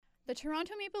The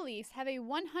Toronto Maple Leafs have a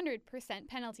 100%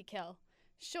 penalty kill.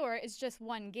 Sure, it's just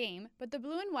one game, but the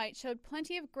blue and white showed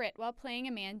plenty of grit while playing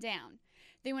a man down.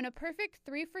 They won a perfect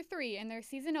 3-for-3 in their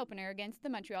season opener against the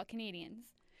Montreal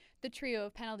Canadiens. The trio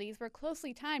of penalties were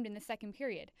closely timed in the second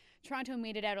period. Toronto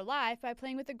made it out alive by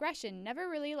playing with aggression, never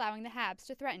really allowing the Habs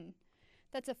to threaten.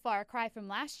 That's a far cry from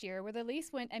last year, where the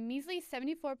Leafs went a measly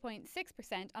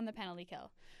 74.6% on the penalty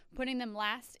kill, putting them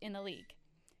last in the league.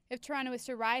 If Toronto is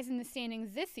to rise in the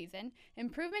standings this season,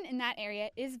 improvement in that area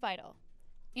is vital.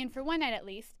 And for one night at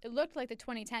least, it looked like the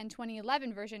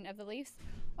 2010-2011 version of the Leafs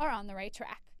are on the right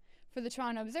track. For the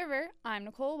Toronto Observer, I'm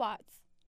Nicole Watts.